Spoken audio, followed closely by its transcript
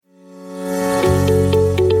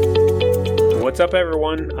up,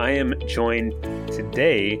 everyone? I am joined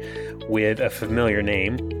today with a familiar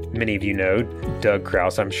name. Many of you know Doug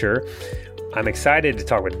Crouse, I'm sure. I'm excited to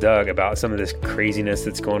talk with Doug about some of this craziness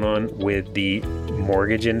that's going on with the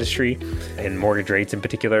mortgage industry and mortgage rates in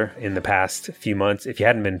particular in the past few months. If you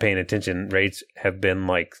hadn't been paying attention, rates have been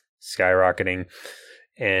like skyrocketing.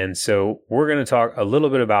 And so we're going to talk a little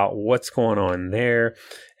bit about what's going on there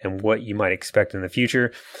and what you might expect in the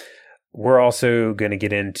future. We're also going to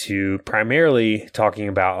get into primarily talking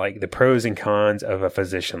about like the pros and cons of a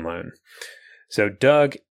physician loan. So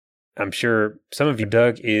Doug, I'm sure some of you,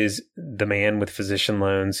 Doug is the man with physician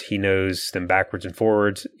loans. He knows them backwards and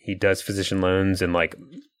forwards. He does physician loans in like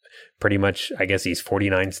pretty much, I guess he's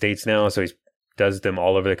 49 states now. So he does them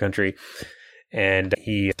all over the country. And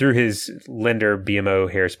he, through his lender,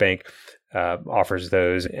 BMO Harris Bank, offers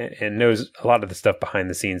those and knows a lot of the stuff behind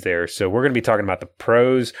the scenes there. So we're going to be talking about the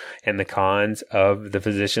pros and the cons of the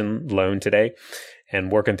physician loan today and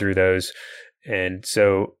working through those. And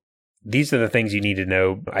so these are the things you need to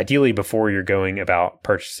know, ideally, before you're going about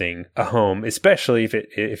purchasing a home, especially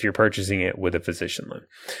if you're purchasing it with a physician loan.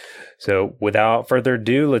 So without further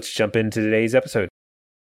ado, let's jump into today's episode.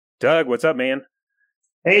 Doug, what's up, man?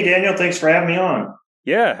 Hey, Daniel. Thanks for having me on.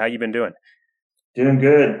 Yeah. How you been doing? Doing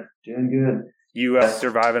good. You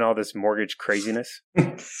surviving all this mortgage craziness?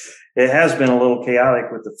 It has been a little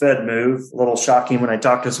chaotic with the Fed move. A little shocking when I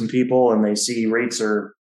talk to some people and they see rates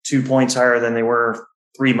are 2 points higher than they were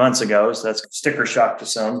 3 months ago. So that's sticker shock to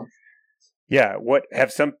some. Yeah.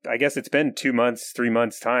 I guess it's been 2 months, 3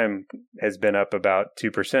 months time has been up about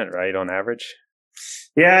 2%, right? On average?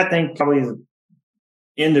 Yeah, I think probably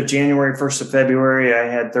end of January, 1st of February, I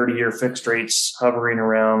had 30-year fixed rates hovering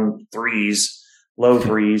around threes. Low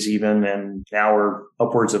threes even, and now we're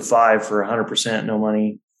upwards of 5 for 100% no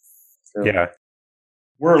money. So yeah.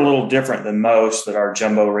 We're a little different than most, that our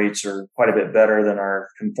jumbo rates are quite a bit better than our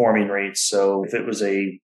conforming rates. So if it was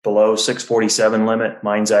a below 647 limit,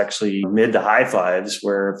 mine's actually mid to high fives,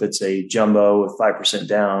 where if it's a jumbo with 5%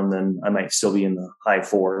 down, then I might still be in the high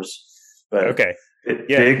fours. But okay.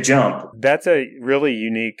 Big jump. That's a really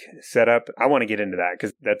unique setup. I want to get into that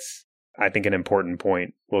because that's, I think, an important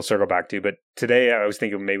point we'll circle back to. But today I was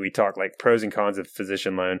thinking maybe we talk like pros and cons of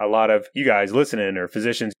physician loan. A lot of you guys listening are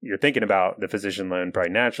physicians. You're thinking about the physician loan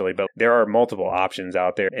probably naturally, but there are multiple options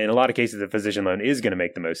out there. In a lot of cases, the physician loan is going to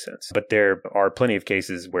make the most sense. But there are plenty of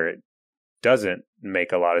cases where it doesn't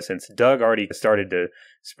make a lot of sense. Doug already started to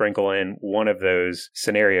sprinkle in one of those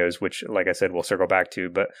scenarios, which, like I said, we'll circle back to.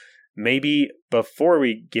 But maybe before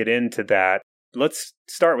we get into that, let's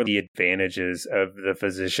start with the advantages of the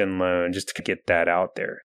physician loan, just to get that out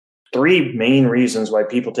there. 3 main reasons why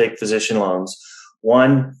people take physician loans.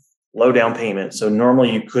 1, low down payment. So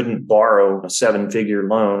normally you couldn't borrow a 7-figure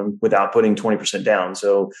loan without putting 20% down.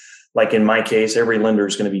 So like in my case, every lender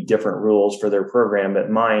is going to be different rules for their program. But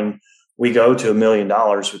mine, we go to $1 million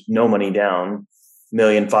with no money down, $1.5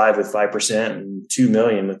 million with 5%, and $2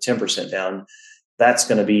 million with 10% down. That's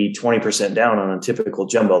going to be 20% down on a typical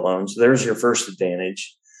jumbo loan. So there's your first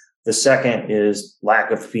advantage. The second is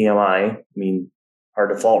lack of PMI. I mean, our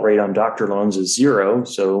default rate on doctor loans is 0.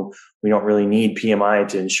 So we don't really need PMI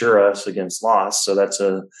to insure us against loss. So that's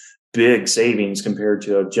a big savings compared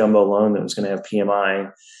to a jumbo loan that was going to have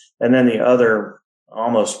PMI. And then the other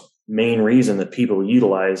almost main reason that people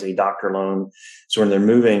utilize a doctor loan is when they're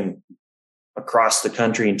moving across the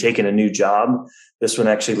country and taking a new job. This one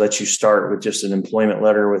actually lets you start with just an employment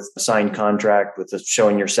letter with a signed contract with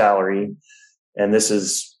showing your salary. And this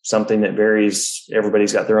is something that varies.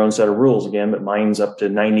 Everybody's got their own set of rules again, but mine's up to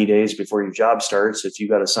 90 days before your job starts. If you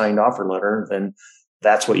got a signed offer letter, then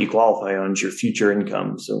that's what you qualify on, is your future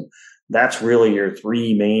income. So that's really your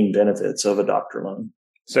 3 main benefits of a doctor loan.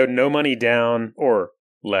 So no money down or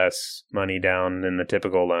less money down than the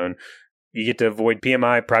typical loan. You get to avoid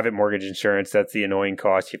PMI, private mortgage insurance. That's the annoying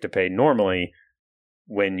cost you have to pay normally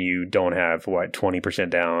when you don't have, 20%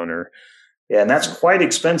 down or... Yeah, and that's quite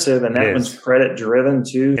expensive, and that one's credit driven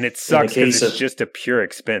too. And it sucks because it's just a pure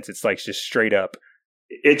expense. It's like just straight up.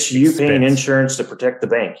 It's you paying insurance to protect the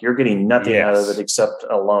bank. You're getting nothing out of it except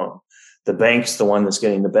a loan. The bank's the one that's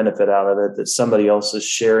getting the benefit out of it, that somebody else is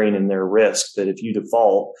sharing in their risk, that if you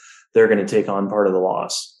default, they're going to take on part of the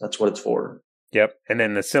loss. That's what it's for. Yep. And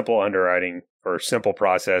then the simple underwriting or simple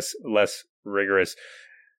process, less rigorous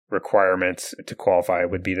requirements to qualify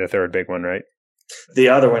would be the third big one, right? The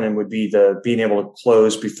other one would be the being able to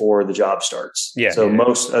close before the job starts. Yeah. So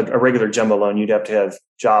a regular jumbo loan, you'd have to have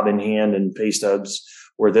job in hand and pay stubs,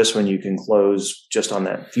 where this one you can close just on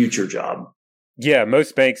that future job. Yeah,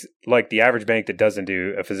 most banks, like the average bank that doesn't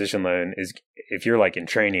do a physician loan, is if you're like in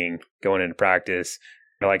training, going into practice,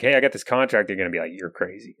 You're like, hey, I got this contract. They're going to be like, you're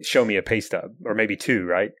crazy. Show me a pay stub or maybe two,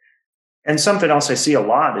 right? And something else I see a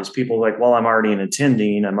lot is people like, well, I'm already an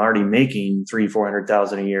attending. I'm already making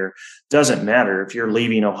 $300,000-400,000 a year. Doesn't matter if you're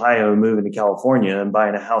leaving Ohio, moving to California and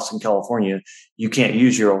buying a house in California, you can't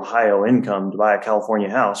use your Ohio income to buy a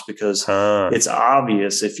California house because it's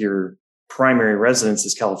obvious if your primary residence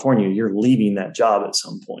is California, you're leaving that job at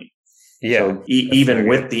some point. Yeah. So even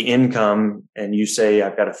with the income and you say,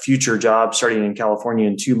 I've got a future job starting in California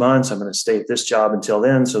in 2 months, I'm going to stay at this job until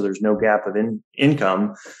then. So there's no gap of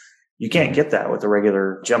income. You can't get that with a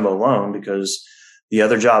regular jumbo loan because the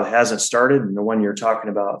other job hasn't started. And the one you're talking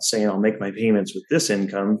about saying, I'll make my payments with this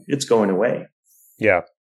income, it's going away. Yeah.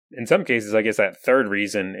 In some cases, I guess that third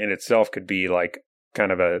reason in itself could be like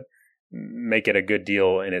kind of make it a good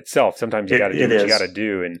deal in itself. Sometimes you got to do what you got to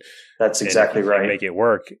do. And that's exactly right. Make it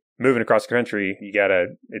work. Moving across the country,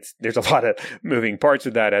 there's a lot of moving parts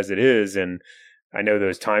of that as it is. And I know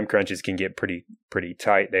those time crunches can get pretty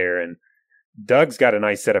tight there. And Doug's got a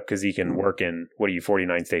nice setup because he can work in,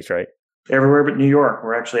 49 states, right? Everywhere but New York.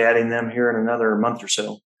 We're actually adding them here in another month or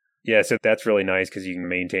so. Yeah, so that's really nice because you can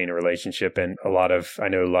maintain a relationship. And I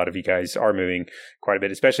know a lot of you guys are moving quite a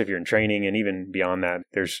bit, especially if you're in training and even beyond that.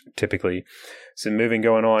 There's typically some moving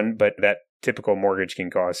going on, but that typical mortgage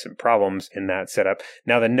can cause some problems in that setup.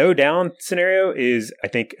 Now, the no down scenario is, I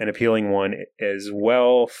think, an appealing one as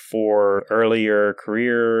well for earlier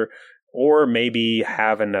career or maybe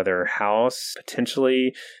have another house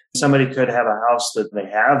potentially. Somebody could have a house that they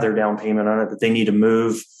have their down payment on it, but they need to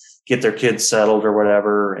move, get their kids settled or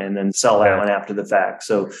whatever, and then sell that one after the fact.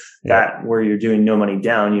 So that where you're doing no money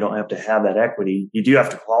down, you don't have to have that equity. You do have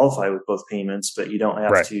to qualify with both payments, but you don't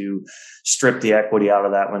have to strip the equity out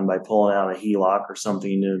of that one by pulling out a HELOC or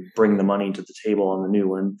something to bring the money to the table on the new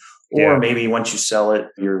one. Or maybe once you sell it,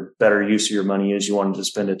 your better use of your money is you wanted to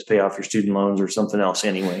spend it to pay off your student loans or something else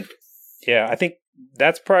anyway. Yeah, I think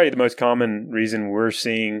that's probably the most common reason we're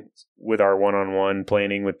seeing with our one-on-one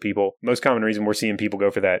planning with people. Most common reason we're seeing people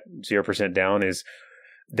go for that 0% down is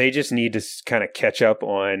they just need to kind of catch up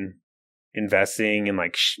on investing and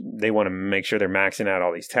they want to make sure they're maxing out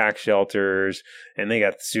all these tax shelters and they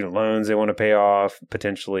got student loans they want to pay off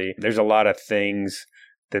potentially. There's a lot of things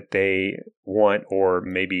that they want or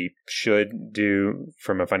maybe should do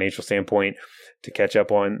from a financial standpoint to catch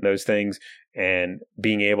up on those things, and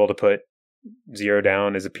being able to put zero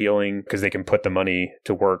down is appealing because they can put the money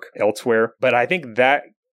to work elsewhere. But I think that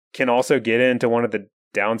can also get into one of the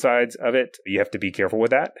downsides of it. You have to be careful with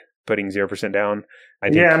that, putting 0% down. I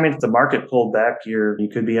think, if the market pulled back, you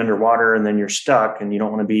could be underwater and then you're stuck, and you don't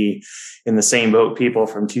want to be in the same boat people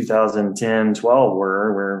from 2010, 12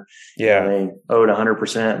 were, where they owed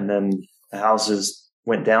 100% and then the houses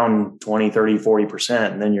went down 20, 30,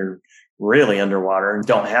 40%, and then you're really underwater and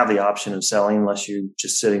don't have the option of selling unless you're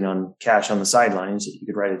just sitting on cash on the sidelines that you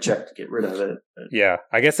could write a check to get rid of it. Yeah.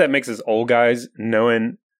 I guess that makes us old guys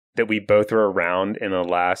knowing that we both were around in the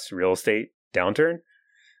last real estate downturn.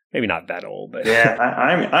 Maybe not that old, but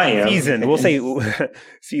I am seasoned. We'll say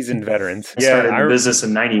seasoned veterans. I started the business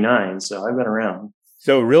in 99, so I've been around.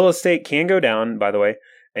 So real estate can go down, by the way,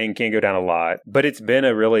 and can go down a lot, but it's been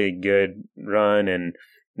a really good run. And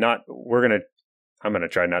I'm going to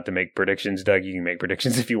try not to make predictions. Doug, you can make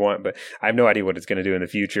predictions if you want, but I have no idea what it's going to do in the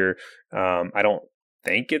future. I don't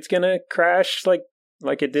think it's going to crash like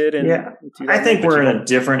it did in 2000. I think we're in a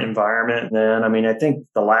different environment then. I think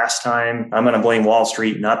the last time, I'm going to blame Wall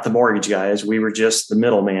Street, not the mortgage guys. We were just the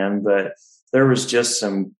middleman, but there was just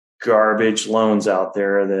some garbage loans out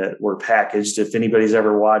there that were packaged. If anybody's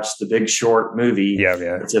ever watched the Big Short movie,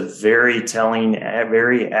 it's a very telling,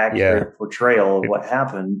 very accurate portrayal of what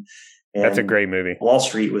happened. And that's a great movie. Wall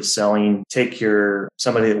Street was selling,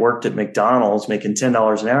 somebody that worked at McDonald's making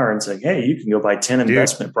 $10 an hour and saying, hey, you can go buy 10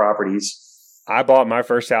 investment properties. I bought my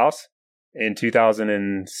first house in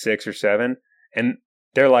 2006 or 7, and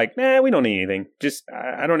they're like, we don't need anything.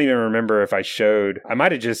 I don't even remember if I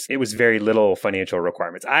might have it was very little financial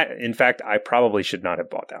requirements. In fact, I probably should not have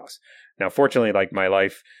bought the house. Now, fortunately, my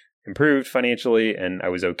life improved financially and I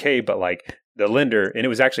was okay, but the lender, and it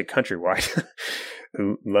was actually Countrywide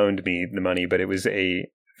who loaned me the money, but it was a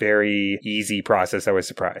very easy process. I was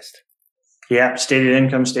surprised. Yeah. Stated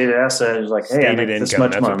income, stated asset. It was like, hey, I make this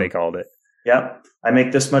much that's money. What they called it. Yep. I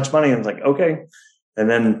make this much money. And it's like, okay. And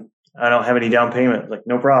then I don't have any down payment. Like,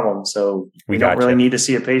 no problem. So we don't really need to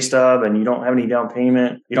see a pay stub, and you don't have any down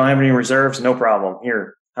payment. You don't have any reserves. No problem.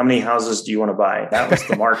 Here, how many houses do you want to buy? That was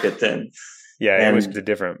the market then. It was the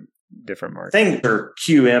different market. Things are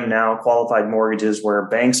QM now, qualified mortgages, where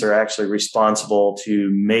banks are actually responsible to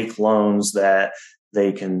make loans that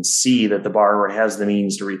they can see that the borrower has the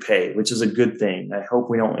means to repay, which is a good thing. I hope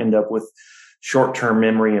we don't end up with short-term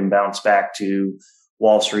memory and bounce back to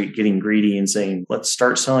Wall Street getting greedy and saying, let's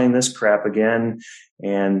start selling this crap again.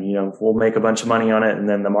 And, we'll make a bunch of money on it. And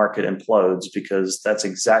then the market implodes, because that's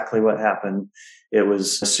exactly what happened. It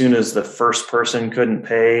was as soon as the first person couldn't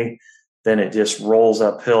pay, then it just rolls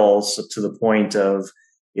up hills to the point of,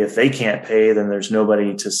 if they can't pay, then there's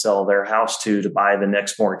nobody to sell their house to buy the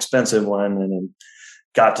next more expensive one. And then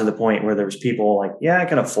got to the point where there's people like, yeah, I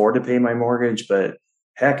can afford to pay my mortgage, but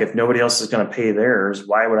heck, if nobody else is going to pay theirs,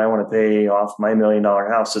 why would I want to pay off my $1 million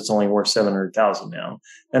house that's only worth $700,000 now?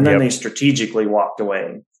 And then they strategically walked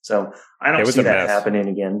away. So I don't see that happening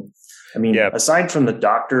again. I mean, aside from the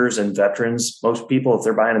doctors and veterans, most people, if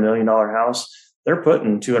they're buying $1 million house, they're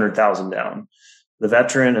putting $200,000 down. The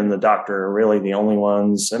veteran and the doctor are really the only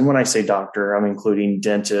ones. And when I say doctor, I'm including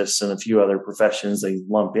dentists and a few other professions they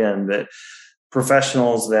lump in. But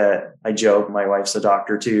professionals that I joke, my wife's a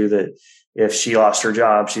doctor too, that if she lost her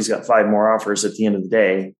job, she's got 5 more offers at the end of the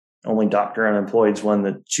day. Only doctor unemployed is one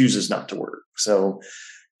that chooses not to work. So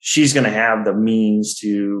she's going to have the means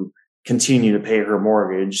to continue to pay her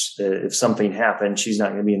mortgage. That if something happened, she's not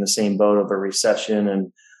going to be in the same boat of a recession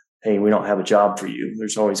and, hey, we don't have a job for you.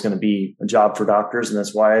 There's always going to be a job for doctors. And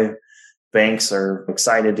that's why banks are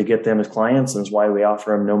excited to get them as clients. And that's why we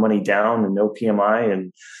offer them no money down and no PMI.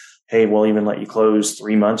 And hey, we'll even let you close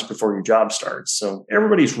 3 months before your job starts. So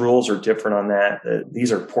everybody's rules are different on that.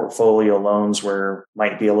 These are portfolio loans where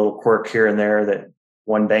might be a little quirk here and there, that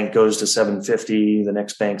one bank goes to 750. The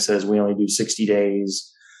next bank says we only do 60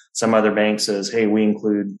 days. Some other bank says, hey, we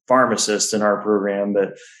include pharmacists in our program.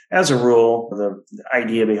 But as a rule, the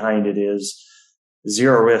idea behind it is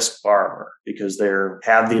zero risk borrower, because they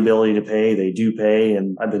have the ability to pay. They do pay.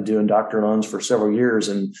 And I've been doing doctor loans for several years,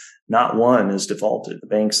 and not one is defaulted. The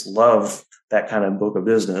banks love that kind of book of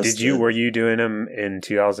business. Were you doing them in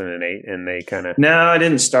 2008 and they kind of? No, I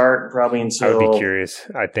didn't start probably until. I would be curious.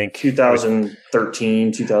 I think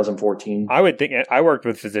 2013, 2014. I would think I worked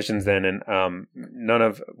with physicians then, and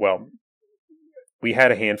we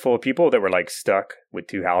had a handful of people that were like stuck with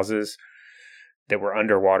 2 houses, that were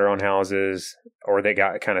underwater on houses, or they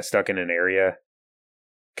got kind of stuck in an area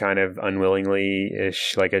kind of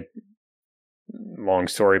unwillingly-ish, like a long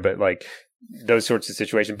story, but like those sorts of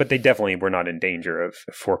situations. But they definitely were not in danger of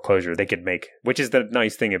foreclosure. They could make, which is the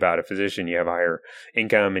nice thing about a physician, you have a higher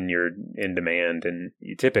income and you're in demand, and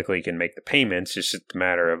you typically can make the payments. It's just a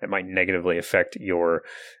matter of, it might negatively affect your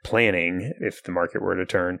planning if the market were to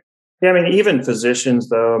turn. Yeah, I mean, even physicians,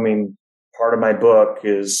 though, part of my book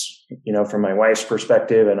is, from my wife's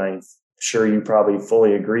perspective, and I'm sure you probably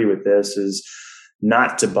fully agree with this, is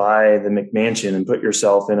not to buy the McMansion and put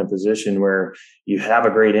yourself in a position where you have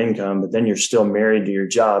a great income, but then you're still married to your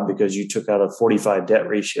job because you took out a 45 debt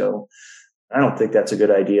ratio. I don't think that's a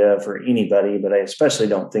good idea for anybody, but I especially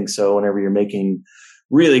don't think so whenever you're making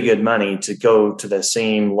really good money, to go to the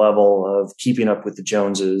same level of keeping up with the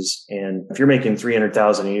Joneses. And if you're making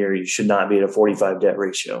 $300,000 a year, you should not be at a 45 debt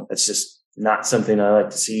ratio. That's just not something I like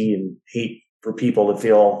to see, and hate for people to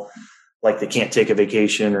feel like they can't take a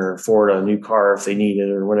vacation or afford a new car if they need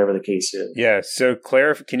it, or whatever the case is. Yeah. So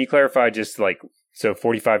can you clarify just so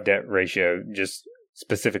 45 debt ratio, just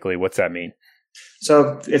specifically, what's that mean?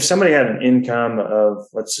 So if somebody had an income of,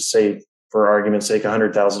 let's just say, for argument's sake,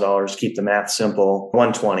 $100,000, keep the math simple,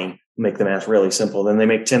 120, make the math really simple, then they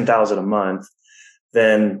make $10,000 a month,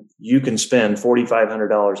 then you can spend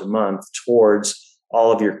 $4,500 a month towards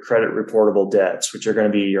all of your credit reportable debts, which are going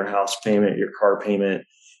to be your house payment, your car payment,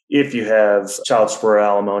 if you have child support,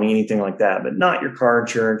 alimony, anything like that, but not your car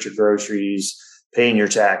insurance, your groceries, paying your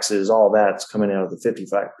taxes, all that's coming out of the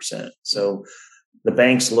 55%. So the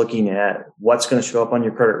bank's looking at what's going to show up on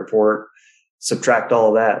your credit report, subtract all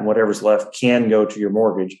of that, and whatever's left can go to your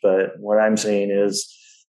mortgage. But what I'm saying is,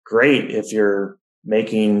 great, if you're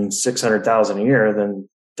making $600,000 a year, then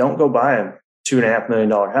don't go buy a $2.5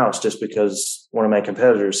 million house just because one of my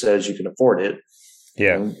competitors says you can afford it.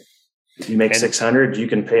 Yeah. If you make 600, you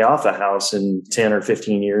can pay off a house in 10 or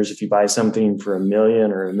 15 years. If you buy something for $1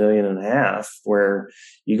 million or $1.5 million, where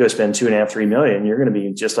you go spend $2.5, $3 million, you're going to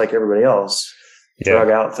be just like everybody else,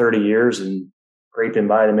 drug out 30 years and scraping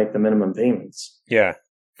by to make the minimum payments. Yeah.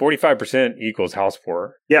 45% equals house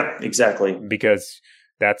poor. Yeah, exactly. Because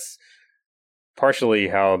that's partially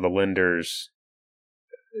how the lenders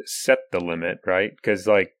set the limit, right? Because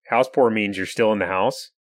like house poor means you're still in the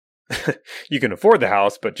house. You can afford the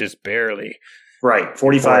house, but just barely. Right.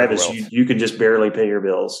 45 is you can just barely pay your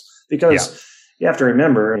bills, because you have to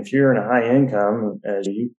remember, if you're in a high income,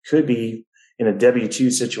 you could be in a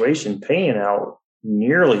W-2 situation paying out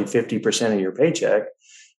nearly 50% of your paycheck,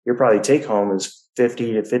 your probably take home is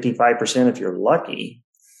 50 to 55% if you're lucky.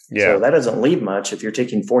 Yeah. So that doesn't leave much if you're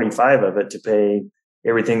taking 45 of it to pay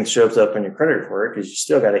everything that shows up on your credit report, because you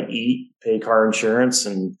still got to eat, pay car insurance,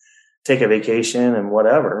 and take a vacation and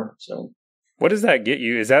whatever. So what does that get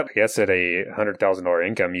you? Is that, I guess, at a $100,000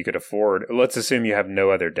 income you could afford? Let's assume you have no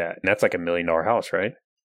other debt. And that's like $1 million house, right?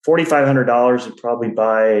 $4,500 would probably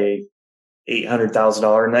buy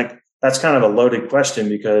 $800,000. And that's kind of a loaded question,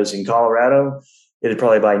 because in Colorado, it'd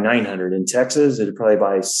probably buy 900. In Texas, it'd probably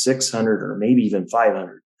buy 600 or maybe even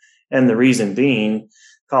 500. And the reason being,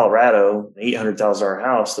 Colorado, $800,000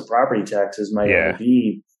 house, the property taxes might only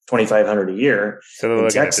be $2,500 a year. So they're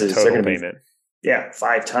looking at the total payment.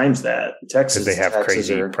 5 times that. Texas, because they have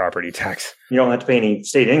crazy property tax. You don't have to pay any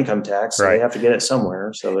state income tax, so they have to get it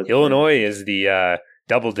somewhere. So Illinois is the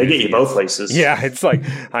double duty. They get you both places. Yeah, it's like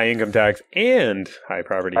high income tax and high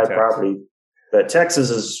property tax. But Texas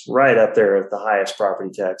is right up there with the highest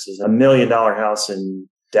property taxes. $1 million house in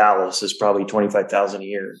Dallas is probably $25,000 a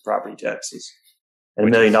year in property taxes. And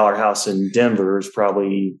 $1 million house in Denver is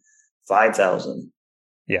probably $5,000.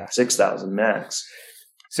 Yeah. $6,000 max.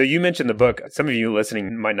 So you mentioned the book. Some of you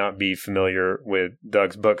listening might not be familiar with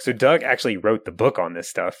Doug's book. So Doug actually wrote the book on this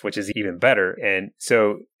stuff, which is even better. And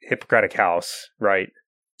so Hippocratic House, right?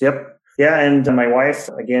 Yep. Yeah. And my wife,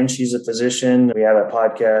 again, she's a physician. We have a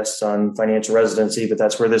podcast on financial residency, but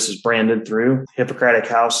that's where this is branded through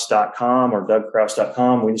hippocratichouse.com or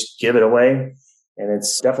dougcrouse.com. We just give it away. And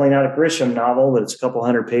it's definitely not a Grisham novel, but it's a couple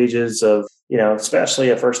hundred pages of, especially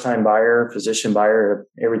a first-time buyer, physician buyer,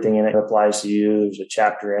 everything in it applies to you. There's a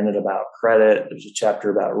chapter in it about credit. There's a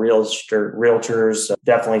chapter about realtors,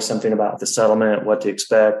 definitely something about the settlement, what to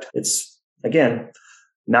expect. It's, again,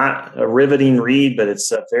 not a riveting read, but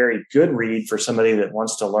it's a very good read for somebody that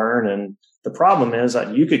wants to learn. And the problem is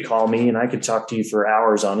that you could call me and I could talk to you for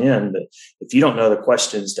hours on end, but if you don't know the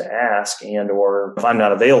questions to ask, and or if I'm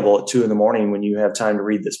not available at 2 a.m. when you have time to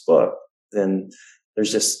read this book, then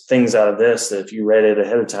there's just things out of this that if you read it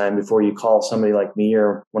ahead of time before you call somebody like me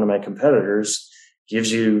or one of my competitors,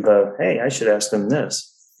 gives you the, hey, I should ask them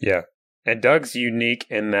this. Yeah. And Doug's unique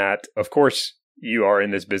in that, of course, you are in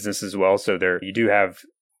this business as well. So you do have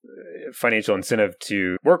financial incentive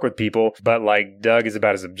to work with people, but like Doug is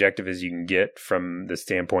about as objective as you can get from the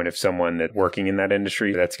standpoint of someone that's working in that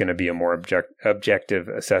industry. That's going to be a more objective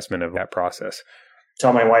assessment of that process.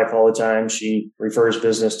 Tell my wife all the time, she refers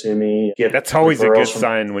business to me. That's always a good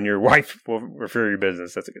sign when your wife will refer your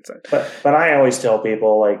business. That's a good sign. But I always tell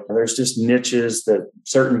people, like, there's just niches that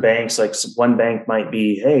certain banks, like one bank might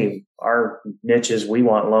be, hey, our niches, we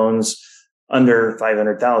want loans under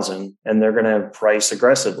 500,000, and they're going to price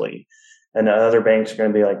aggressively. And the other banks are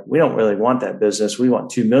going to be like, we don't really want that business. We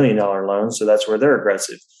want $2 million loans. So that's where they're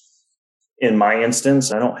aggressive. In my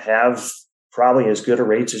instance, I don't have probably as good a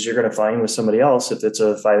rates as you're going to find with somebody else if it's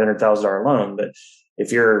a $500,000 loan. But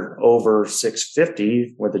if you're over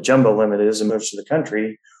 650, where the jumbo limit is in most of the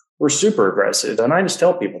country, we're super aggressive. And I just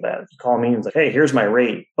tell people that. Call me and say, hey, here's my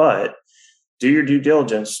rate, but do your due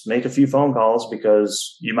diligence, make a few phone calls,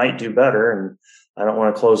 because you might do better. And I don't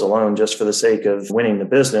want to close a loan just for the sake of winning the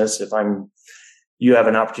business. If you have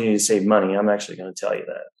an opportunity to save money, I'm actually going to tell you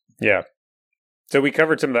that. Yeah. So we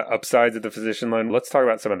covered some of the upsides of the physician loan. Let's talk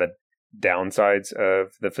about some of the downsides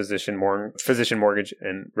of the physician mortgage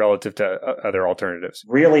and relative to other alternatives.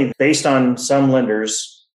 Really, based on some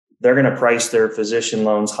lenders, they're going to price their physician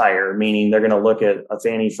loans higher, meaning they're going to look at a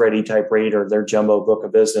Fannie Freddie type rate or their jumbo book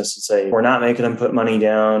of business and say, we're not making them put money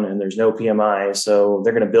down and there's no PMI. So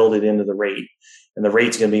they're going to build it into the rate, and the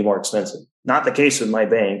rate's going to be more expensive. Not the case with my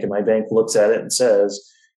bank. And my bank looks at it and says,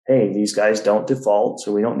 hey, these guys don't default,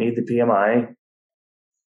 so we don't need the PMI.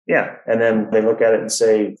 Yeah. And then they look at it and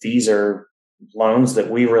say, these are loans that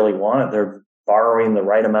we really want. They're borrowing the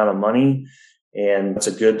right amount of money, and it's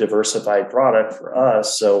a good diversified product for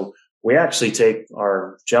us. So we actually take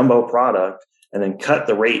our jumbo product and then cut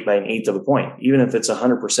the rate by 1/8 of a point. Even if it's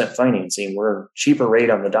 100% financing, we're cheaper rate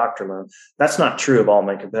on the doctor loan. That's not true of all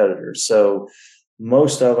my competitors. So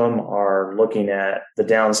most of them are looking at the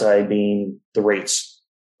downside being the rates,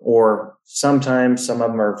 or sometimes some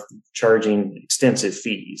of them are charging extensive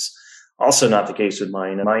fees. Also not the case with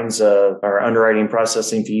mine. Mine's our underwriting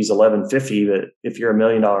processing fees $1,150, but if you're $1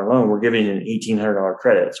 million loan, we're giving you an $1,800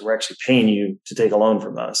 credit. So we're actually paying you to take a loan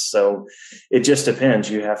from us. So it just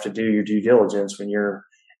depends. You have to do your due diligence when you're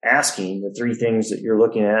asking. The 3 things that you're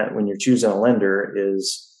looking at when you're choosing a lender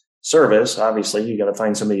is service. Obviously, you got to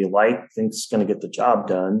find somebody you like, thinks is going to get the job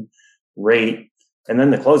done, rate, and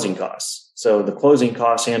then the closing costs. So the closing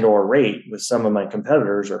costs and or rate with some of my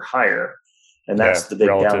competitors are higher. And that's the big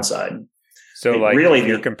downside. So It like really, if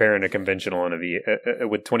you're comparing a conventional and a V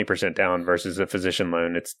with 20% down versus a physician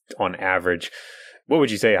loan, it's on average. What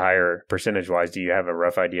would you say higher percentage wise? Do you have a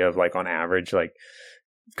rough idea of like on average, like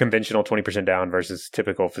conventional 20% down versus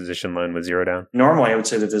typical physician loan with 0 down? normally I would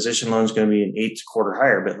say the physician loan is going to be an eighth to quarter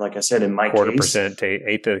higher. But like I said, in my Quarter case, percent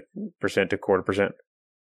to 8% to quarter percent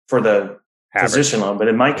for the average. physician loan. But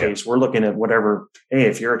in my Yeah. case, we're looking at whatever, hey,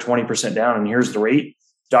 if you're at 20% down and here's the rate,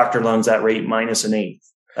 doctor loans that rate minus an eighth.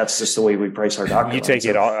 That's just the way we price our doctor You loans. take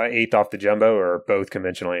it eighth off the jumbo or both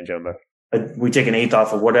conventional and jumbo? We take an eighth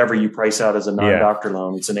off of whatever you price out as a non-doctor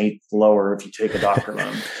loan. It's an eighth lower if you take a doctor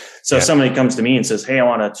loan. So if somebody comes to me and says, hey, I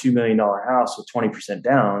want a $2 million house with 20%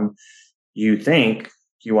 down, you think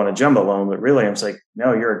you want a jumbo loan, but really I'm like,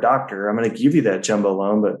 no, you're a doctor. I'm going to give you that jumbo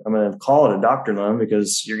loan, but I'm going to call it a doctor loan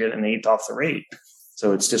because you're getting an eighth off the rate.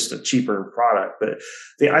 So it's just a cheaper product.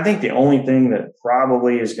 But I think the only thing that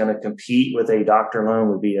probably is going to compete with a doctor loan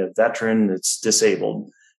would be a veteran that's disabled.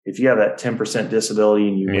 If you have that 10% disability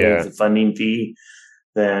and you waive the funding fee,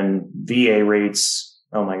 then VA rates,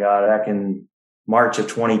 oh my God, back in March of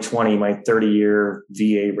 2020, my 30-year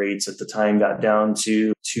VA rates at the time got down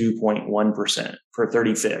to 2.1% for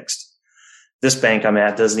 30 fixed. This bank I'm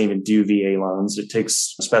at doesn't even do VA loans. It takes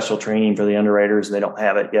special training for the underwriters and they don't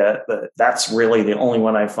have it yet. But that's really the only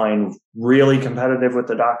one I find really competitive with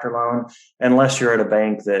the doctor loan, unless you're at a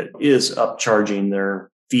bank that is upcharging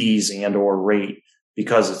their fees and or rate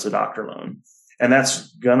because it's a doctor loan. And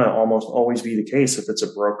that's going to almost always be the case if it's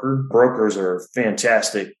a broker. Brokers are a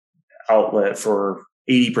fantastic outlet for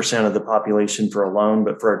 80% of the population for a loan,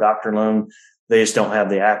 but for a doctor loan, they just don't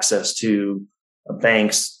have the access to.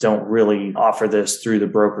 Banks don't really offer this through the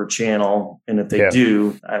broker channel. And if they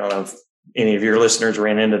do, I don't know if any of your listeners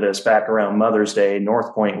ran into this back around Mother's Day.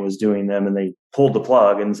 North Point was doing them and they pulled the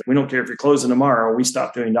plug and said, we don't care if you're closing tomorrow. We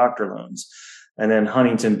stopped doing doctor loans. And then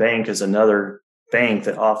Huntington Bank is another bank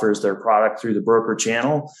that offers their product through the broker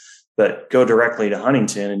channel, but go directly to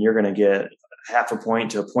Huntington and you're going to get half a point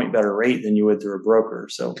to a point better rate than you would through a broker.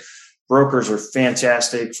 So brokers are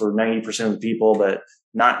fantastic for 90% of the people, but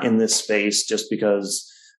not in this space just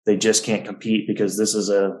because they just can't compete, because this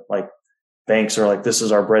is banks are like, this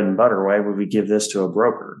is our bread and butter. Why would we give this to a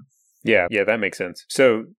broker? Yeah, that makes sense.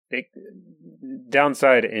 So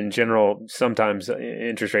downside in general, sometimes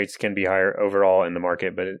interest rates can be higher overall in the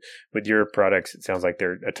market, but with your products, it sounds like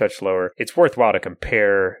they're a touch lower. It's worthwhile to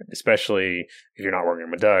compare, especially if you're not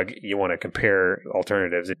working with Doug. You want to compare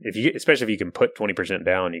alternatives. Especially if you can put 20%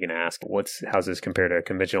 down, you can ask, how's this compared to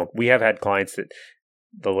conventional? We have had clients that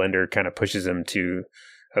the lender kind of pushes them to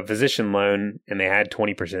a physician loan and they had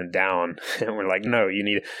 20% down. And we're like, no, you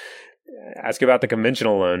need to ask about the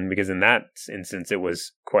conventional loan, because in that instance, it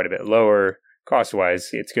was quite a bit lower cost-wise.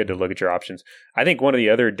 It's good to look at your options. I think one of the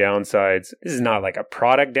other downsides, this is not like a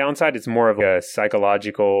product downside. It's more of a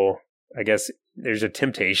psychological, I guess there's a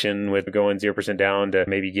temptation with going 0% down to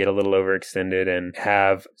maybe get a little overextended and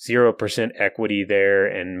have 0% equity there.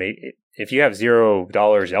 And if you have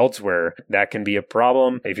 $0 elsewhere, that can be a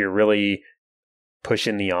problem. If you're really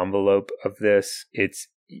pushing the envelope of this,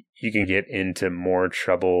 you can get into more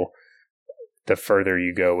trouble the further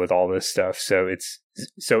you go with all this stuff. So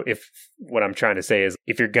if what I'm trying to say is,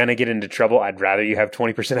 if you're going to get into trouble, I'd rather you have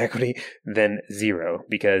 20% equity than 0,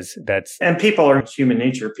 because and people are human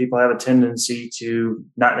nature. People have a tendency to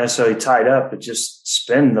not necessarily tied up, but just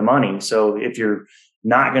spend the money. So if you're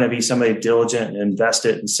not going to be somebody diligent and invest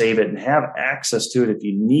it and save it and have access to it if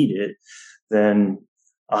you need it, then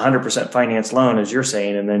 100% finance loan, as you're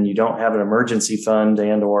saying, and then you don't have an emergency fund,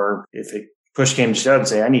 and or if it push came to shove and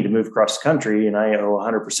say, I need to move across the country and I owe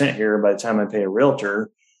 100% here by the time I pay a realtor,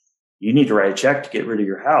 you need to write a check to get rid of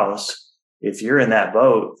your house. If you're in that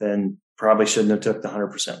boat, then probably shouldn't have took the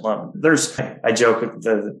 100% loan. I joke,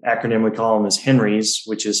 the acronym we call them is Henrys,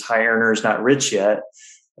 which is high earners, not rich yet.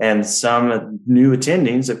 And some new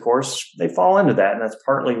attendings, of course, they fall into that. And that's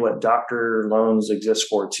partly what doctor loans exist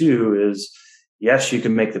for too, is yes, you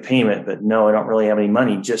can make the payment, but no, I don't really have any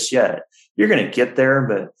money just yet. You're going to get there,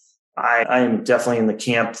 but I am definitely in the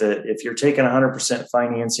camp that if you're taking 100%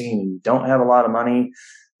 financing and you don't have a lot of money,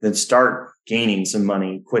 then start gaining some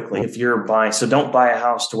money quickly. If you're so don't buy a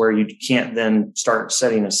house to where you can't then start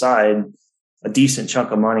setting aside a decent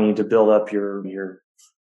chunk of money to build up your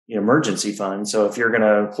emergency fund. So if you're going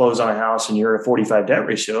to close on a house and you're a 45 debt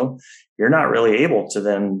ratio, you're not really able to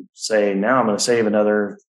then say, now I'm going to save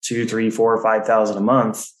another 2, 3, 4, 5,000 a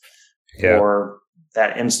month for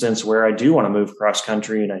that instance where I do want to move cross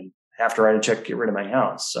country and I have to write a check to get rid of my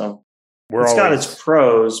house. So it's got its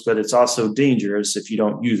pros, but it's also dangerous if you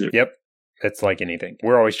don't use it. Yep. It's like anything.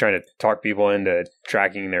 We're always trying to talk people into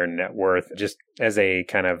tracking their net worth just as a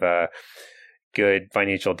kind of good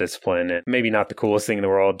financial discipline. And maybe not the coolest thing in the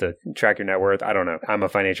world to track your net worth. I don't know. I'm a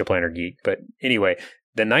financial planner geek. But anyway,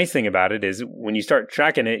 the nice thing about it is when you start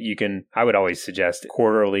tracking it, I would always suggest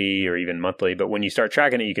quarterly or even monthly, but when you start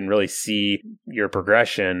tracking it, you can really see your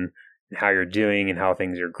progression, how you're doing and how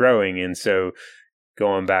things are growing. And so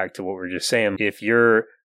going back to what we were just saying,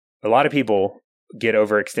 a lot of people get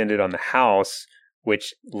overextended on the house,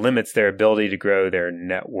 which limits their ability to grow their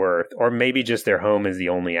net worth, or maybe just their home is the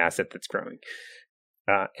only asset that's growing.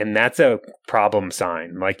 And that's a problem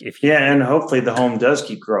sign. And hopefully the home does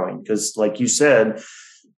keep growing because like you said,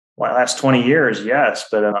 last 20 years, yes,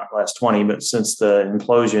 but not last 20, but since the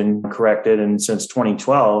implosion corrected and since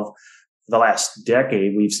 2012, the last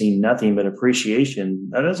decade, we've seen nothing but appreciation.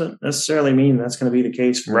 That doesn't necessarily mean that's going to be the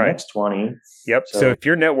case for the next 20. Yep. So if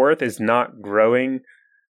your net worth is not growing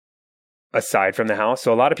aside from the house,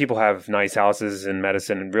 so a lot of people have nice houses in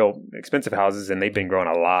Medicine and real expensive houses, and they've been growing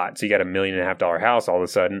a lot. So you got $1.5 million house all of a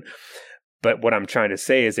sudden. But what I'm trying to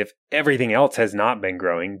say is if everything else has not been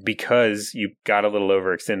growing because you got a little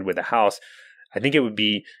overextended with the house, I think it would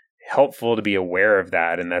be helpful to be aware of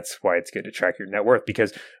that. And that's why it's good to track your net worth,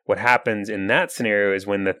 because what happens in that scenario is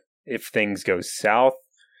if things go south,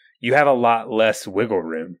 you have a lot less wiggle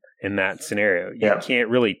room in that scenario. You can't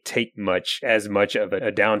really take as much of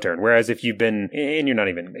a downturn. Whereas if you've been, and you're not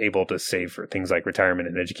even able to save for things like retirement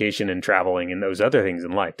and education and traveling and those other things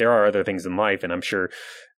in life, there are other things in life. And I'm sure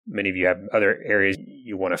many of you have other areas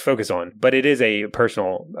you want to focus on, but it is a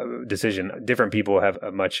personal decision. Different people have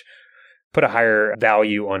put a higher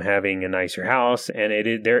value on having a nicer house. And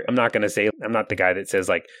I'm not going to say, I'm not the guy that says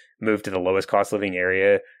like move to the lowest cost living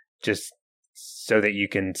area just so that you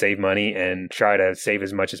can save money and try to save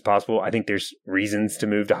as much as possible. I think there's reasons to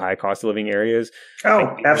move to high cost of living areas.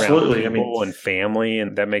 Oh, absolutely. People and family,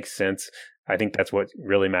 and that makes sense. I think that's what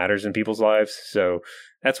really matters in people's lives. So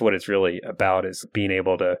that's what it's really about, is being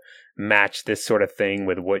able to match this sort of thing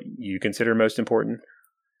with what you consider most important.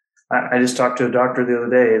 I just talked to a doctor the other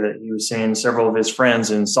day that he was saying several of his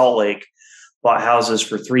friends in Salt Lake bought houses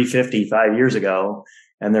for $350 5 years ago,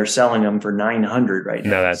 and they're selling them for $900 right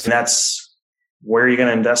now. No, that's where are you going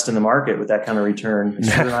to invest in the market with that kind of return?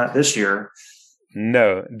 Sure not this year.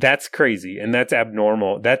 No, that's crazy, and that's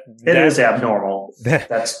abnormal. It is abnormal.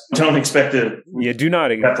 Don't expect to. Do not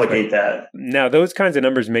replicate that. Now, those kinds of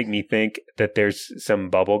numbers make me think that there's some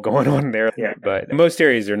bubble going on there. Yeah. But most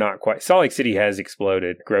areas are not quite. Salt Lake City has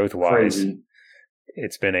exploded growth-wise. Crazy.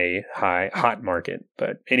 It's been a hot market.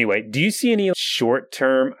 But anyway, do you see any short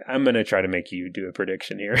term? I'm going to try to make you do a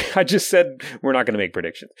prediction here. I just said we're not going to make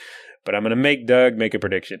predictions, but I'm going to make Doug make a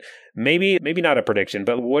prediction. Maybe not a prediction,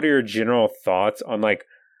 but what are your general thoughts on like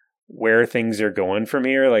where things are going from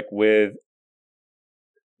here? Like with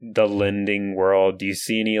the lending world, do you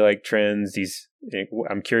see any like trends?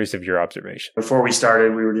 I'm curious of your observation. Before we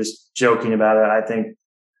started, we were just joking about it. I think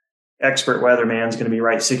expert weatherman's going to be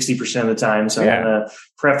right 60% of the time. So I'm going to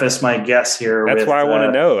preface my guess here. That's why I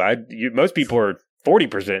want to know. Most people are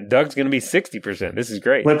 40%. Doug's going to be 60%. This is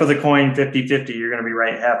great. Flip of the coin, 50-50. You're going to be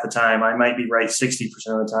right half the time. I might be right 60%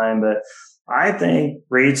 of the time, but I think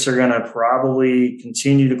rates are going to probably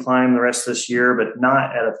continue to climb the rest of this year, but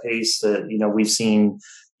not at a pace that, we've seen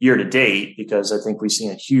year to date, because I think we've seen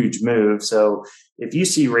a huge move. So if you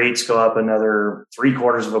see rates go up another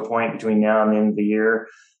 0.75 of a point between now and the end of the year,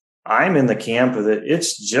 I'm in the camp of that.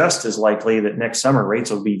 It's just as likely that next summer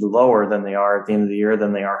rates will be lower than they are at the end of the year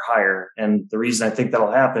than they are higher. And the reason I think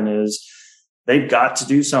that'll happen is they've got to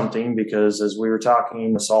do something, because as we were talking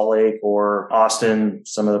in Salt Lake or Austin,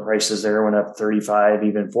 some of the prices there went up 35,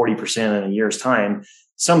 even 40% in a year's time.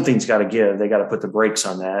 Something's got to give. They got to put the brakes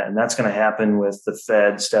on that. And that's going to happen with the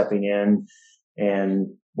Fed stepping in.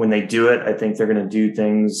 And when they do it, I think they're going to do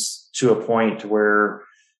things to a point where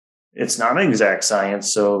it's not an exact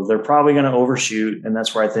science. So they're probably going to overshoot. And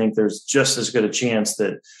that's where I think there's just as good a chance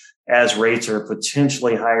that as rates are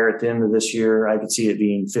potentially higher at the end of this year, I could see it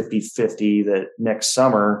being 50-50 that next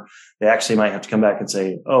summer they actually might have to come back and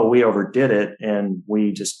say, oh, we overdid it and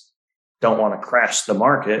we just don't want to crash the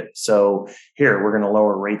market. So here, we're going to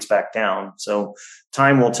lower rates back down. So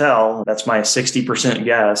time will tell. That's my 60%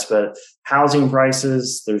 guess. But housing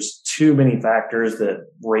prices, there's too many factors that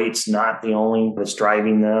rates not the only that's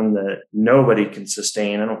driving them, that nobody can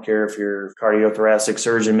sustain. I don't care if you're a cardiothoracic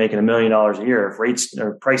surgeon making $1 million a year. If rates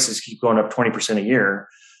or prices keep going up 20% a year,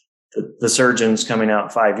 the surgeons coming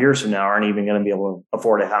out 5 years from now aren't even going to be able to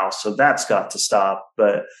afford a house. So that's got to stop.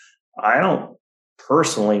 But I don't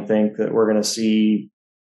personally think that we're going to see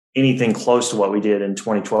anything close to what we did in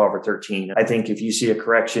 2012 or 13. I think if you see a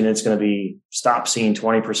correction, it's going to be stop seeing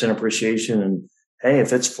 20% appreciation and hey,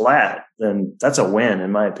 if it's flat, then that's a win,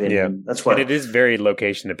 in my opinion. Yeah. That's what and it is very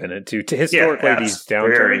location dependent too. Historically, these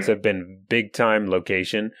downturns have been big time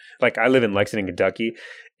location. Like I live in Lexington, Kentucky,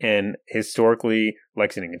 and historically,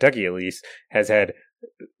 Lexington, Kentucky at least, has had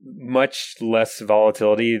much less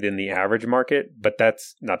volatility than the average market. But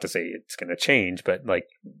that's not to say it's going to change. But like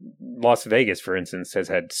Las Vegas, for instance, has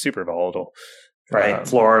had super volatile. Right.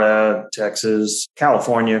 Florida, Texas,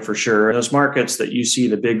 California, for sure. Those markets that you see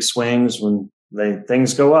the big swings when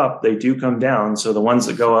things go up, they do come down. So the ones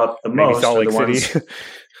that go up the most Salt are the Lake ones. City.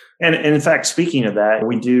 And in fact, speaking of that,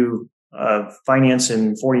 we do finance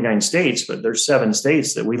in 49 states, but there's 7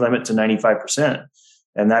 states that we limit to 95%.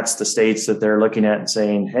 And that's the states that they're looking at and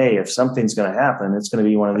saying, hey, if something's going to happen, it's going to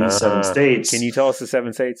be one of these 7 states. Can you tell us the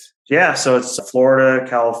 7 states? Yeah. So it's Florida,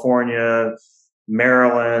 California,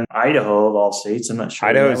 Maryland, Idaho of all states. I'm not sure.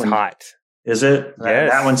 Idaho is hot. Is it?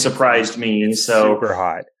 Yes. That one surprised me. It's super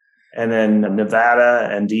hot. And then Nevada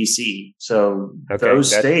and DC. So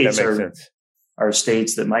those states are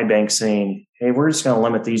states that my bank's saying, hey, we're just going to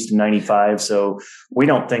limit these to 95. So we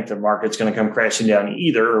don't think the market's going to come crashing down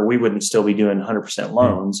either, or we wouldn't still be doing 100%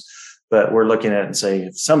 loans. But we're looking at it and say,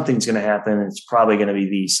 if something's going to happen, it's probably going to be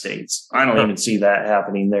these states. I don't even see that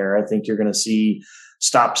happening there. I think you're going to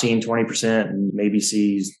stop seeing 20% and maybe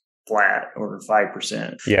see flat or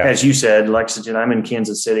 5%. Yeah. As you said, Lexington, I'm in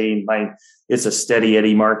Kansas City. It's a steady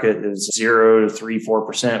Eddie market. It's 0 to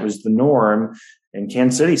 3-4% was the norm. And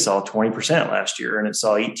Kansas City saw 20% last year, and it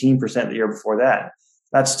saw 18% the year before that.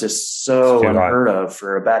 That's just so unheard of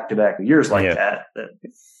for a back-to-back years like that.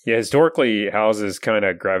 Yeah, historically, houses kind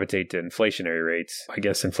of gravitate to inflationary rates. I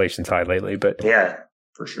guess inflation's high lately, but yeah,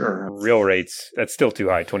 for sure. Real rates, that's still too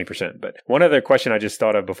high, 20%. But one other question I just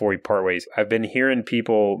thought of before we part ways. I've been hearing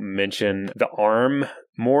people mention the ARM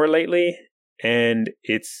more lately. And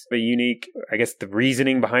it's a unique, I guess the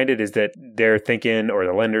reasoning behind it is that they're thinking, or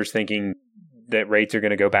the lender's thinking, that rates are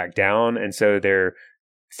going to go back down. And so they're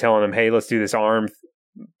telling them, hey, let's do this ARM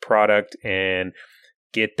product and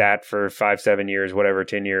get that for 5-7 years, whatever,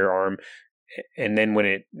 10-year ARM. And then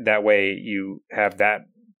that way you have that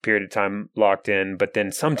period of time locked in. But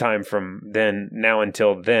then sometime from then, now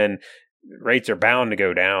until then, rates are bound to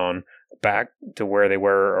go down back to where they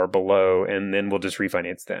were or below. And then we'll just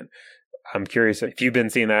refinance then. I'm curious if you've been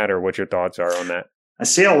seeing that or what your thoughts are on that. I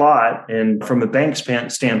see a lot. And from a bank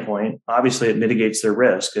standpoint, obviously it mitigates their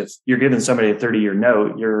risk. If you're giving somebody a 30-year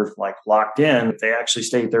note, you're like locked in. If they actually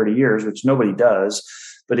stay 30 years, which nobody does.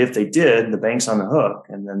 But if they did, the bank's on the hook.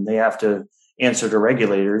 And then they have to answer to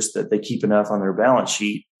regulators that they keep enough on their balance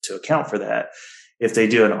sheet to account for that. If they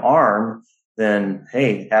do an ARM, then,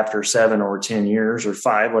 hey, after 7 or 10 years or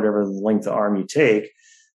 5, whatever the length of ARM you take,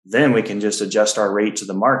 then we can just adjust our rate to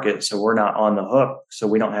the market. So we're not on the hook. So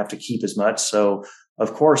we don't have to keep as much. So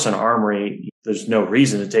of course, an ARM rate, there's no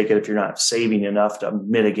reason to take it if you're not saving enough to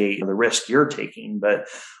mitigate the risk you're taking. But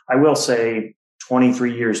I will say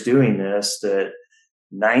 23 years doing this, that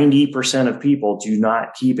 90% of people do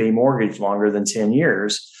not keep a mortgage longer than 10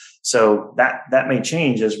 years. So that may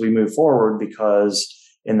change as we move forward, because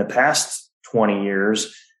in the past 20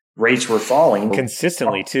 years, rates were falling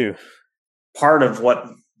consistently too. Part of what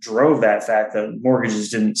drove that fact that mortgages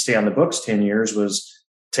didn't stay on the books 10 years was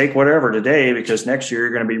take whatever today, because next year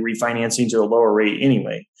you're going to be refinancing to a lower rate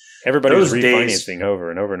anyway. Everybody was refinancing over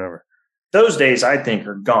and over and over. Those days, I think,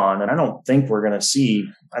 are gone. And I think we're going to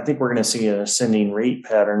see an ascending rate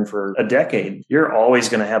pattern for a decade. You're always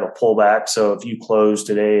going to have a pullback. So if you close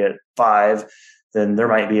today at 5, then there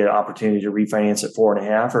might be an opportunity to refinance at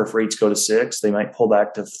 4.5, or if rates go to 6, they might pull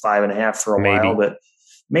back to 5.5 for a while, but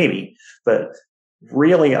maybe. But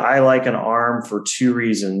really, I like an ARM for 2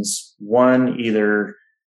 reasons. One, either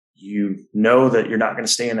you know that you're not going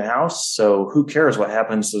to stay in the house. So who cares what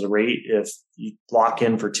happens to the rate if you lock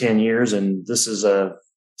in for 10 years? And this is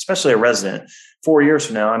especially a resident. 4 years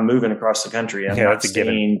from now, I'm moving across the country. I'm not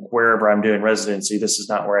staying wherever I'm doing residency. This is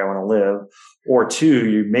not where I want to live. Or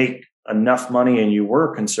 2, you make enough money and you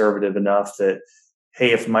were conservative enough that,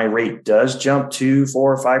 hey, if my rate does jump to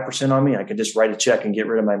 4 or 5% on me, I can just write a check and get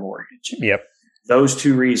rid of my mortgage. Yep. Those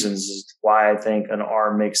 2 reasons is why I think an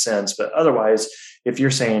ARM makes sense. But otherwise, if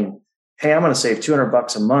you're saying, hey, I'm going to save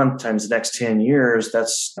 $200 a month times the next 10 years,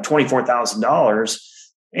 that's $24,000.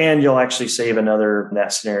 And you'll actually save another, in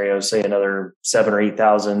that scenario, say another $7,000 or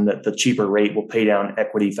 $8,000, that the cheaper rate will pay down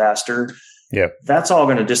equity faster. Yeah. That's all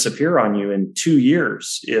going to disappear on you in 2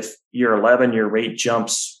 years. If year 11, your rate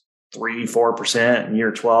jumps 3-4%, and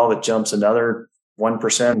year 12, it jumps another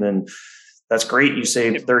 1%, then that's great. You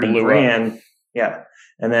saved 30 grand. Yeah.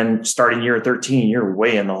 And then starting year 13, you're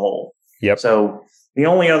way in the hole. Yep. So The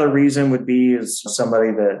only other reason would be is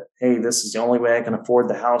somebody that, hey, this is the only way I can afford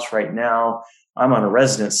the house right now. I'm on a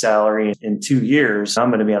resident salary. In 2 years, I'm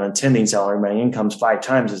going to be on a attending salary. My income's 5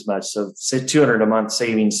 times as much. So say $200 a month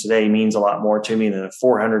savings today means a lot more to me than a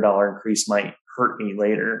 $400 increase might hurt me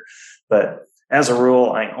later. But as a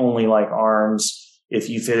rule, I only like ARMs if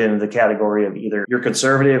you fit into the category of either you're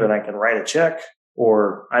conservative and I can write a check,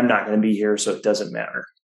 or I'm not going to be here, so it doesn't matter.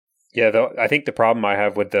 Yeah, though, I think the problem I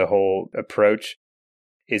have with the whole approach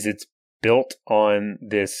is it's built on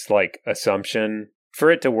this like assumption for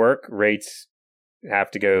it to work, rates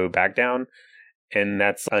have to go back down. And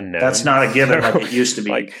that's unknown. That's not a given like it used to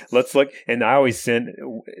be. Like, let's look. And I always send,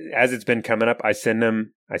 as it's been coming up, I send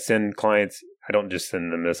clients, I don't just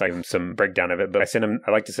send them this, I give them some breakdown of it, but I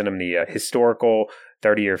like to send them the historical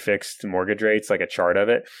 30-year fixed mortgage rates, like a chart of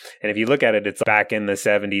it. And if you look at it, it's back in the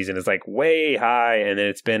 70s and it's like way high. And then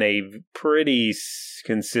it's been a pretty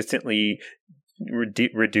consistently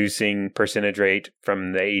reducing percentage rate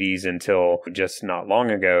from the 80s until just not long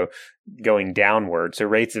ago, going downward. So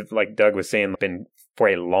rates have, like Doug was saying, been for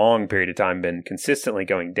a long period of time been consistently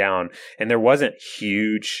going down. And there was a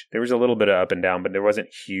little bit of up and down, but there wasn't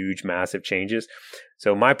huge, massive changes.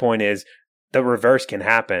 So my point is the reverse can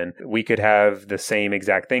happen. We could have the same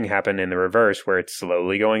exact thing happen in the reverse where it's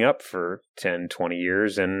slowly going up for 10, 20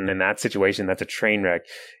 years. And in that situation, that's a train wreck.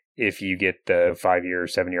 If you get the 5-year or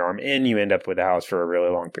 7-year ARM and you end up with a house for a really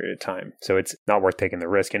long period of time. So it's not worth taking the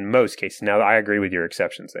risk in most cases. Now, I agree with your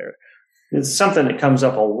exceptions there. It's something that comes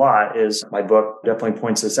up a lot. Is my book definitely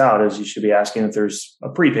points this out, is you should be asking if there's a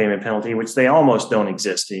prepayment penalty, which they almost don't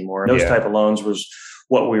exist anymore. Those type of loans was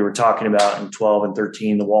what we were talking about in 12 and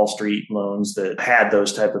 13, the Wall Street loans that had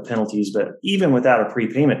those type of penalties. But even without a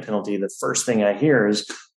prepayment penalty, the first thing I hear is,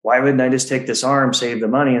 why wouldn't I just take this ARM, save the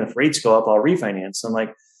money, and if rates go up, I'll refinance? I'm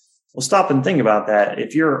like, well, stop and think about that.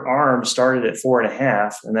 If your ARM started at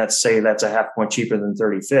 4.5, and that's a half point cheaper than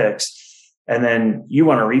 30 fixed, and then you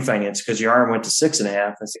want to refinance because your ARM went to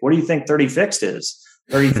 6.5, what do you think 30 fixed is?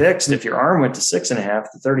 30 fixed, if your ARM went to 6.5,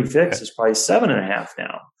 the 30 fixed is probably 7.5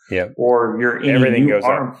 now. Yeah. Or your everything goes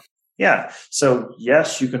ARM. Up. Yeah. So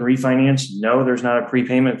yes, you can refinance. No, there's not a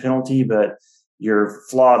prepayment penalty, but your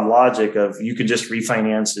flawed logic of you could just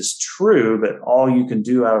refinance is true, but all you can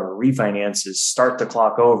do out of a refinance is start the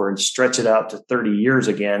clock over and stretch it out to 30 years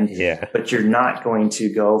again. Yeah. But you're not going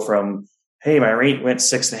to go from, hey, my rate went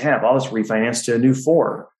 6.5, I'll just refinance to a new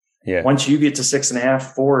 4. Yeah. Once you get to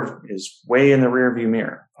 6.5, 4 is way in the rearview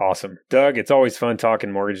mirror. Awesome. Doug, it's always fun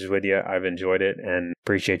talking mortgages with you. I've enjoyed it and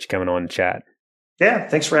appreciate you coming on and chat. Yeah.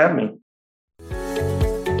 Thanks for having me.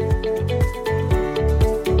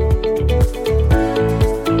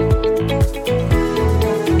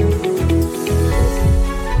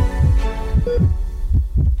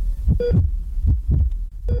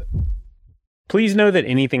 Please know that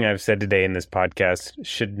anything I've said today in this podcast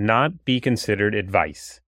should not be considered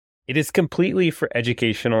advice. It is completely for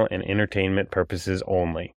educational and entertainment purposes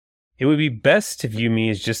only. It would be best to view me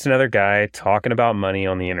as just another guy talking about money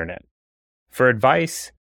on the internet. For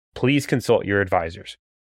advice, please consult your advisors.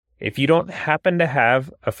 If you don't happen to have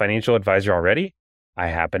a financial advisor already, I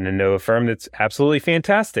happen to know a firm that's absolutely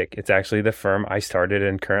fantastic. It's actually the firm I started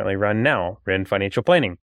and currently run now, Ren Financial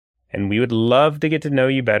Planning. And we would love to get to know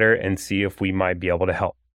you better and see if we might be able to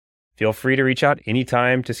help. Feel free to reach out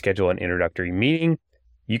anytime to schedule an introductory meeting.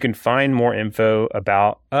 You can find more info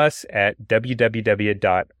about us at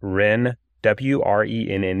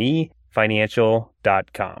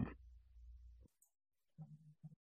www.renfinancial.com.